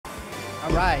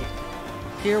Alright,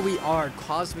 here we are,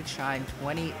 Cosmic Shine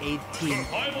 2018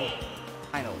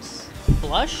 Finals.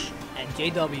 Blush and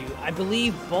JW. I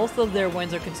believe both of their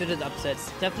wins are considered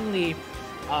upsets. Definitely,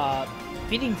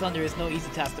 beating Thunder is no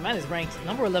easy task. The man is ranked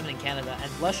number 11 in Canada,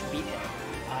 and Blush beat him,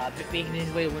 making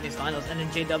his way to win these finals. And then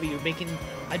JW making,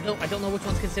 I don't know which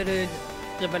one's considered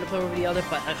the better player over the other,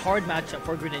 but a hard matchup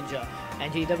for Greninja,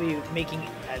 and JW making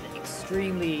an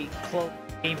extremely close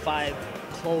Game 5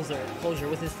 closure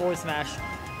with his forward smash,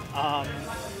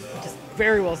 just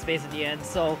very well spaced at the end.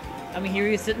 So, I mean, here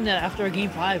he is sitting there after a Game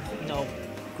 5, you know,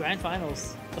 Grand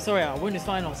Finals. Oh, sorry, Winners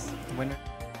Finals. Winner.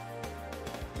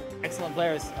 Excellent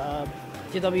players.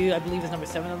 JW, I believe, is number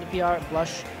 7 on the PR.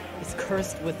 Blush is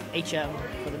cursed with HM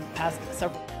for the past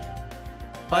several.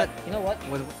 But you know what?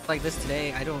 With like this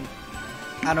today, I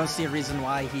don't see a reason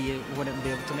why he wouldn't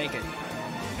be able to make it.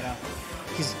 You know,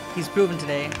 he's proven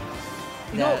today.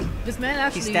 You know, this man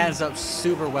actually... He stands up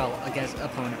super well against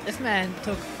opponent. This man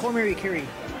took Koromiri Kiri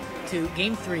to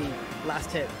Game 3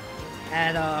 last hit,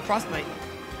 and Frostbite.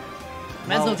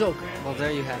 Man's no joke. Well,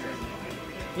 there you have it.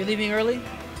 You're leaving early?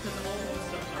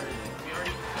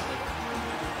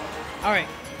 Alright.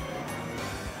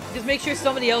 Just make sure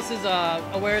somebody else is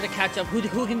aware to catch up.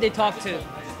 Who can they talk to?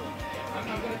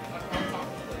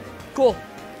 Cool.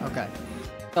 Okay.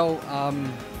 So,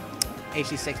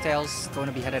 HD Sixtails going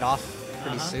to be headed off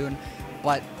pretty soon,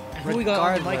 but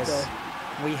regardless,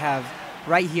 we have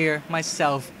right here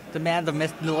myself, the man, the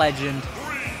myth, the legend,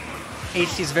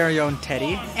 HT's very own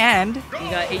Teddy, and you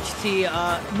got HT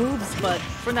moves, but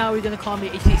for now we're gonna call me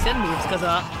HT Send moves because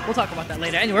we'll talk about that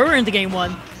later. Anyway, we're into Game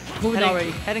 1.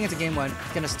 Heading into Game 1,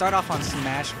 gonna start off on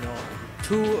Smashville.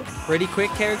 Two pretty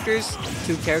quick characters,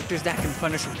 two characters that can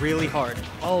punish really hard.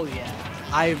 Oh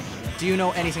yeah. Do you know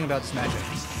anything about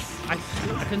Smashville? I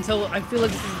can tell. I feel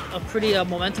like this is a pretty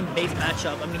momentum-based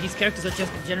matchup. I mean, these characters are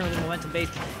just generally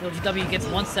momentum-based. You know, GW gets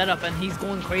one setup and he's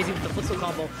going crazy with the footstool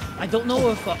combo. I don't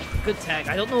know if good tag.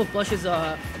 I don't know if Blush is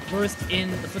versed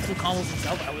in the footstool combos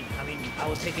himself. I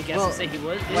would take a guess and say he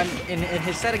would. When in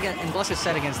his set in Blush's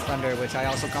set against Thunder, which I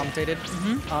also commentated,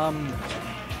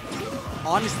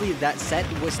 honestly, that set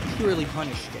was purely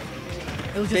punish game.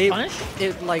 It was just punish?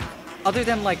 It like. Other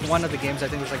than like one of the games, I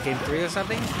think it was like Game 3 or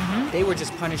something, they were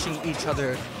just punishing each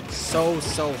other so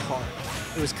hard.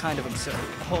 It was kind of absurd.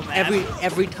 Oh, man.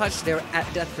 Every touch, they're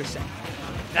at death percent.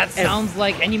 That sounds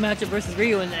like any matchup versus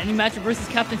Ryu and any matchup versus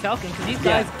Captain Falcon, because these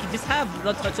guys just have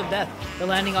the touch of death. The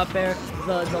landing up air,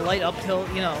 the light up tilt,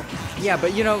 you know. Yeah,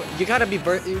 but you know, you gotta be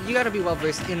well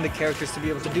versed in the characters to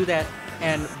be able to do that.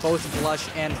 And both Blush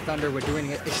and Thunder were doing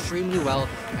it extremely well,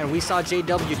 and we saw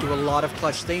JW do a lot of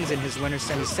clutch things in his winner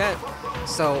semi set.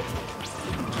 So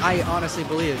I honestly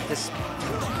believe this is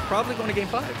probably going to Game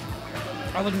 5.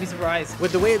 I wouldn't be surprised.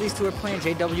 With the way these two are playing,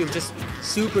 JW just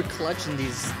super clutch in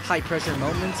these high pressure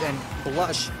moments, and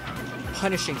Blush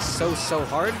punishing so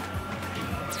hard.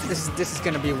 This is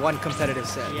going to be one competitive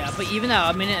set. Yeah, but even now,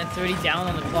 a minute and 30 down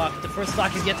on the clock. The first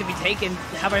stock is yet to be taken.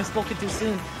 Have I spoken too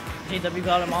soon? JW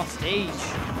got him off stage.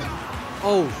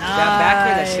 Oh, nice. That back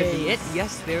there, that should be it.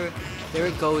 Yes, there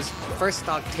it goes. First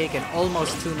stock taken,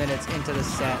 almost 2 minutes into the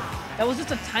set. That was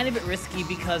just a tiny bit risky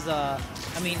because I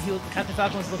mean, Captain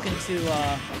Falcon was looking to use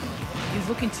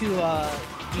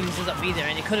his up B there,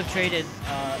 and he could have traded.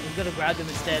 He could have grabbed him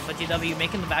instead, but JW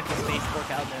making the back of space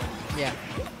work out there. Yeah.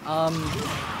 All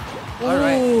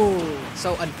right.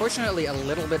 So unfortunately, a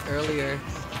little bit earlier,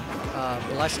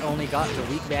 Blush only got the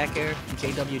weak back air.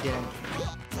 JW didn't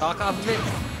talk off of it,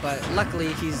 but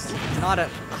luckily he's not at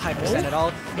a high percent at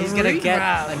all. He's gonna get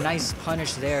a nice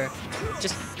punish there.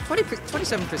 Just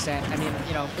 27%. I mean,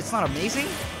 you know, it's not amazing.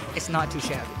 It's not too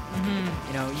shabby.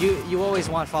 You know, you always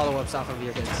want follow-ups off of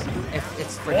your hits if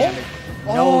it's for damage.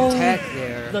 No tech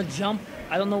there. The jump,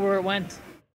 I don't know where it went.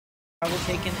 I was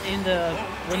taken in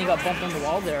when he got bumped on the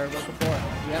wall there right before.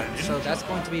 Yep. So that's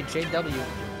going to be JW.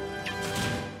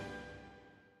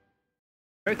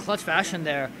 Very clutch fashion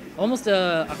there. Almost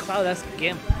a Cloud-esque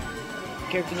gimp.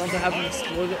 Character known to have an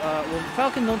explode.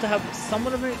 Falcon known to have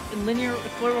somewhat of a linear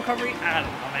explode recovery. I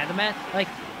don't know, man. The man, like,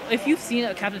 if you've seen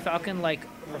a Captain Falcon like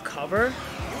recover,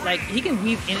 like he can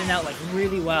weave in and out like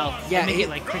really well. Yeah, make it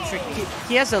like tricky.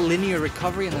 He has a linear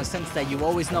recovery in the sense that you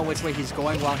always know which way he's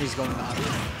going while he's going up,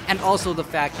 and also the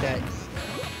fact that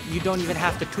you don't even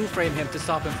have to two-frame him to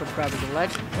stop him from grabbing the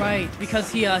ledge. Right,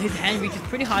 because his hand reaches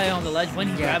pretty high on the ledge when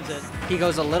he grabs it. He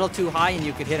goes a little too high and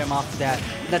you could hit him off that.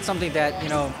 That's something that, you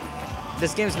know,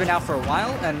 this game's been out for a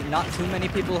while, and not too many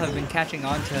people have been catching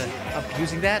on to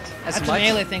abusing that as That's much. a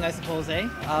melee thing, I suppose, eh?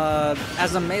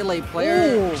 As a melee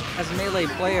player,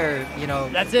 Ooh. you know,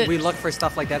 That's it. we look for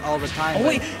stuff like that all the time. Oh but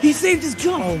wait, he saved his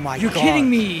jump! Oh my You're god. kidding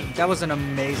me! That was an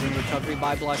amazing recovery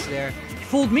by Blush there.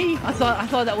 Fooled me. I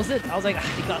thought that was it. I was like,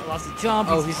 he lost his jump.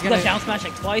 Oh, he he's got gonna- down smash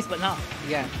like twice, but no.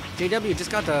 Yeah, JW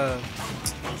just got the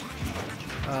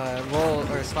roll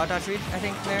or spot dodge read, I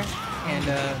think, there,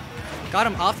 and got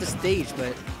him off the stage.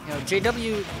 But you know,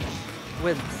 JW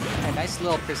with a nice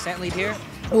little percent lead here.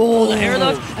 Oh, the air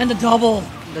dodge and the double.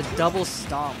 The double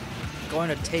stomp going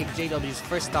to take JW's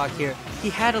first stock here. He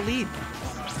had a lead.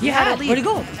 He Yeah, had a lead. where'd he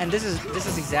go? And this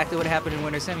is exactly what happened in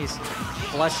winter semis.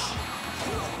 Blush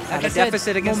had Like I a said,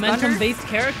 deficit against Thunder. momentum-based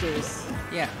characters.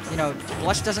 Yeah, you know,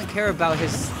 Blush doesn't care about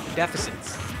his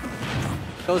deficits.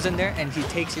 Goes in there and he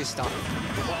takes your stock.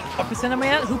 What percent am I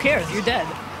at? Who cares? You're dead.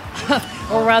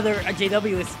 Or rather,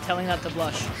 JW is telling that to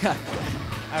Blush.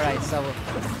 All right, so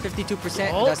 52%.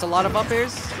 Oh. That's a lot of up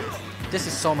airs. This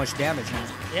is so much damage now.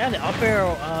 Yeah, the up air,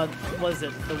 what is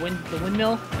it? The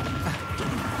windmill?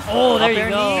 Oh, there Up you air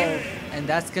go. knee, and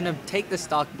that's gonna take the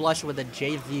stock. Blush with a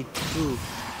JV2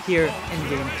 here in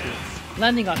game 2.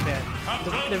 Landing up air.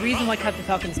 The reason why Captain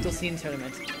Falcon is still seen in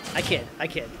tournament. I kid.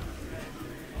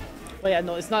 But yeah,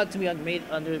 no, it's not to be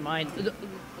undermined. The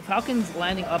Falcon's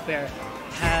landing up air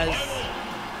has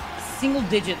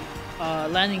single-digit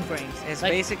landing frames. It's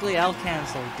like, basically L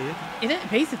cancel, dude. in it,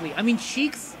 basically. I mean,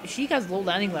 Sheik has low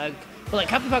landing lag, but like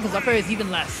Captain Falcon's up air is even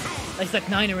less. Like, it's like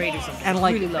 9 or 8 or something. And It's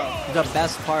like really low. the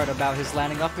best part about his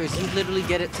landing up is you literally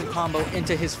get it to combo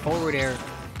into his forward air.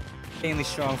 Insanely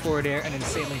strong forward air and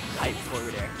insanely hype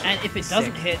forward air. And if it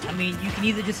doesn't hit, I mean, you can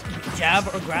either just jab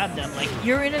or grab them. Like,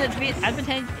 you're in an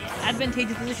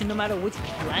advantageous position no matter which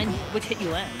hit you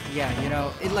land. Yeah, you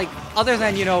know, it like other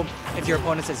than, you know, if your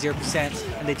opponent's at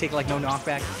 0% and they take like no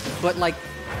knockback, but like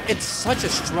it's such a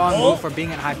strong move for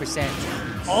being at high percent.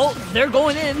 Oh, they're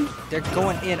going in. They're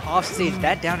going in off stage.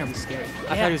 That downer was scary.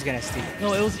 I thought he was gonna steal.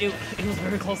 No, it was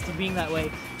very close to being that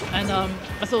way. And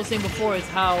that's what I was saying before is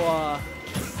how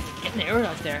getting the air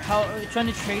dodge there. How trying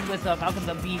to trade with Falcons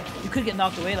up B, you could get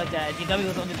knocked away like that. GW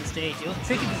was under the stage. It was a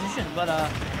tricky position, but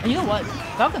and you know what?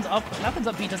 Falcons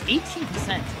up B does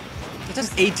 18%. It's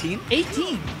just 18.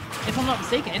 18, if I'm not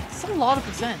mistaken. It's a lot of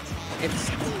percent.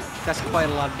 That's quite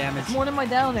a lot of damage. More than my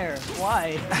down air.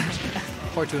 Why?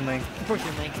 Poor Toon Link.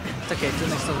 Unfortunately. It's okay. Toon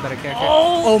Link's still a better character.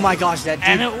 Oh! Oh my gosh, that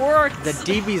And it worked. the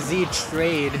DBZ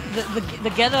trade. The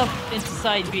get up into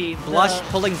side B. Blush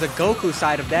pulling the Goku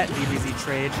side of that DBZ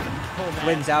trade. Oh, man.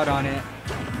 Wins out on it.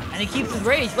 And he keeps his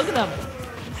rage. Look at him.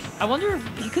 I wonder if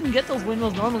he couldn't get those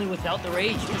windmills normally without the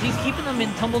rage, because he's keeping them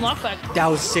in tumble knockback. That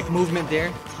was sick movement there.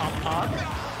 Top hop.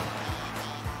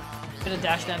 Gonna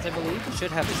dash dance, I believe.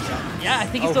 Should have his jump. Yeah, I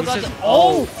think he still got just- the.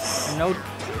 Oh! No,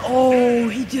 Oh,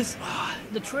 he just.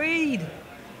 The trade.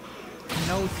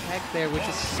 no tech there, which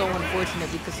is so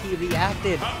unfortunate because he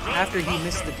reacted after he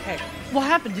missed the tech. What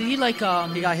happened? Did he like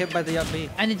He got hit by the up B.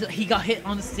 And he got hit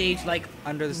on the stage like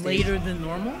Under the stage. later than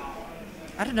normal?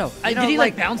 I don't know. Did he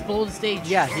like bounce below the stage?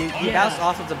 Yeah, he bounced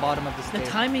off of the bottom of the The stage.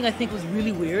 timing I think was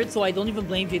really weird, so I don't even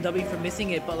blame JW for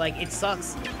missing it, but like it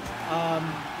sucks.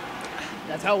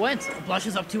 That's how it went. Blush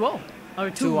is up 2-0. Or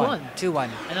 2-1. 2-1.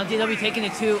 And now JW taking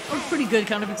it to a pretty good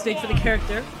counter pick stage for the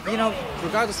character. You know,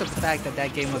 regardless of the fact that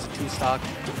that game was a 2-stock,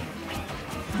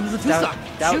 It was a 2-stock.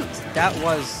 Shoot. that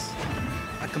was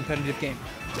a competitive game.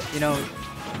 You know,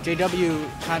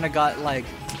 JW kind of got like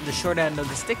the short end of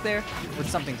the stick there with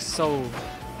something so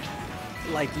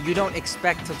like you don't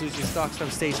expect to lose your stocks from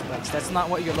stage plays. That's not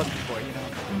what you're looking for. You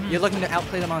know, you're looking to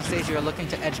outplay them on stage. You're looking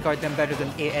to edge guard them better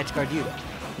than they edge guard you.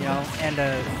 You know, and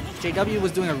JW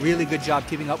was doing a really good job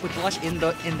keeping up with Blush in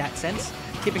that sense,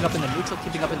 keeping up in the neutral,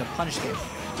 keeping up in the punish game.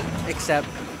 Except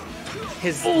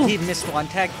he missed one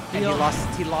tech and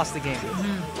he lost the game.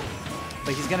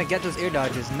 But he's gonna get those air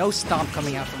dodges. No stomp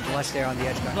coming out from Blush there on the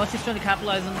edge guard. Blush is trying to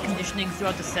capitalize on the conditioning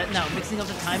throughout the set now, mixing up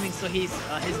the timing so his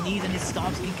knees and his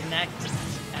stomps can connect.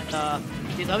 And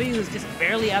JW is just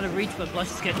barely out of reach, but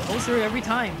Blush is getting closer every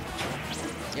time.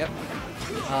 Yep.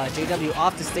 JW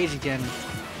off the stage again.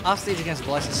 Off stage against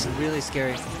Blush is really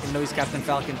scary. Even though he's Captain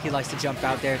Falcon, he likes to jump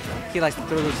out there. He likes to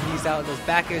throw those knees out, those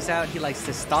back airs out. He likes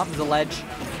to stomp the ledge.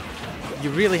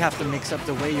 You really have to mix up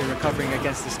the way you're recovering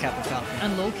against this Captain Falcon.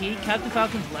 And low-key, Captain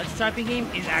Falcon's ledge trapping game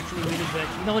is actually really good.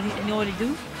 You know what he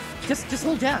do? Just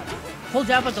hold jab. Hold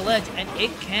jab at the ledge, and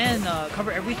it can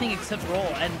cover everything except roll.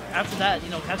 And after that, you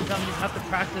know, Captain Falcon just have to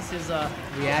practice his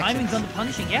timings on the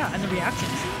punishing, and the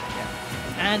reactions.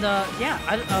 And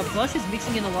Blush is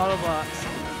mixing in a lot of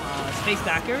space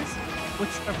backers, which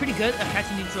are pretty good at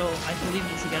catching neutral. I believe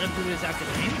you should get him through his active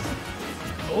games.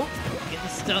 Oh, get the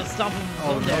stop him.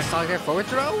 Oh, no there. stock there. Forward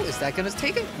throw? Is that going to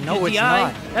take it? No, The it's DI,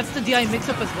 not. That's the DI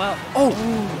mix-up as well. Oh,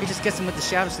 he just gets him with the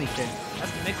shadow sneak there.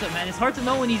 That's the mix-up, man. It's hard to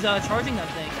know when he's charging that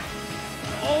thing.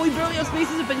 Oh, he barely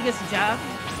outspaces it, but he gets the jab.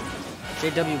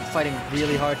 JW fighting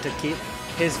really hard to keep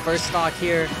his first stock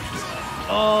here.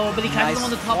 Oh, but he catches him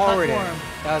on the top platform. Air.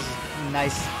 That was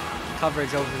nice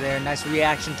coverage over there. Nice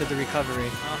reaction to the recovery.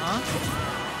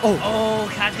 Oh,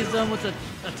 catches him with a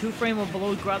two-frame or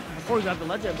below before he grabbed the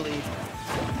ledge, I believe.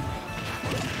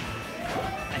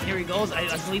 And here he goes.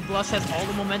 I believe Blush has all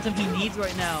the momentum he needs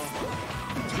right now.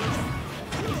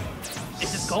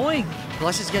 It's just going.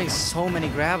 Blush is getting so many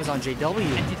grabs on JW.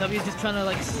 And JW is just trying to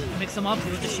like mix him up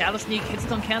with the shadow sneak, hit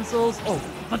stun cancels. Oh,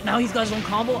 but now he's got his own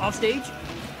combo off stage.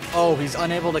 Oh, he's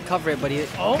unable to cover it, but he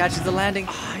catches the landing.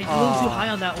 He's a little too high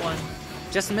on that one.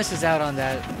 Just misses out on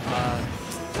that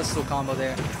pistol combo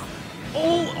there.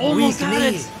 Oh, almost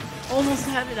had it. Almost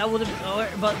had it. That would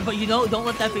have. But you know, don't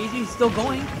let that phase you. He's still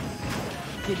going.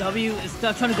 JW is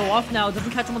still trying to go off now.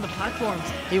 Doesn't catch him on the platforms.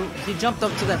 He jumped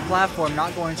up to that platform,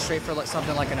 not going straight for like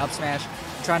something like an up smash,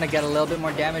 trying to get a little bit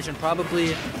more damage and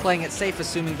probably playing it safe,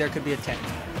 assuming there could be a 10.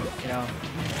 You know,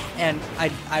 and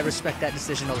I respect that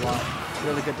decision a lot.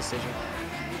 Really good decision.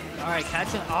 All right,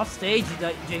 catching off stage,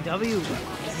 JW.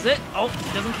 This is it. Oh,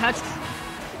 he doesn't catch.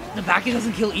 The back end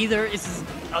doesn't kill either. This is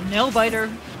a nail biter.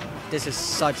 This is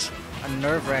such a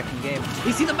nerve-wracking game.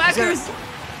 You see the backers?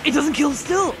 It doesn't kill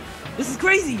still. This is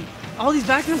crazy. All these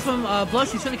backers from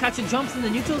Blush, he's trying to catch the jumps and the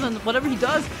neutrals, and whatever he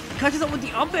does, catches up with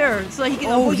the up air so that he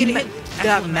can avoid getting hit.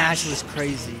 That mash was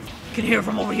crazy. You can hear it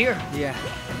from over here. Yeah.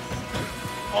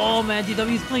 Oh man,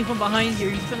 DW's playing from behind here.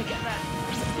 He's trying to get that.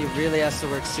 He really has to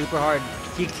work super hard.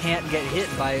 He can't get hit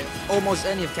by almost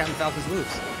any of Captain Falcon's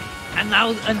moves. And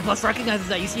now, Blush recognizes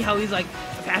that. You see how he's like,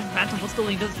 Phantom Pistol,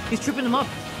 he's tripping him up.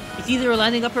 It's either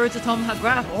landing up or it's a tomahawk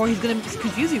grab, or he's gonna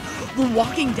confuse you. The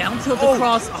walking down tilt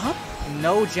across up.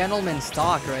 No gentleman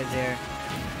stock right there.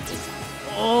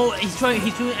 Oh, he's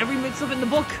doing every mix-up in the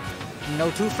book.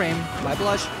 No two-frame by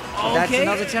Blush. Okay. That's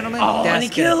another gentleman. Oh, that's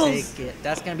and he gonna kills. take it.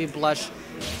 That's gonna be Blush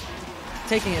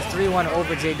taking it 3-1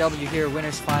 over JW here,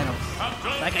 winners finals.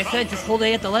 Like I said, just hold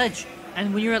A at the ledge.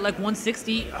 And when you're at like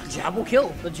 160, jab will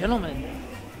kill the gentleman.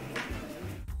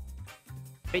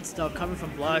 Great stuff coming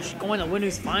from Blush, going to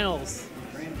winners finals.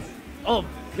 Oh,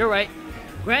 you're right.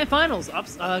 Grand finals,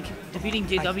 defeating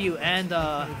JW and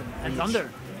Thunder.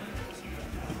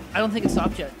 I don't think it's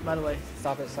stopped yet, by the way.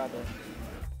 Stop it.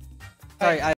 Sorry,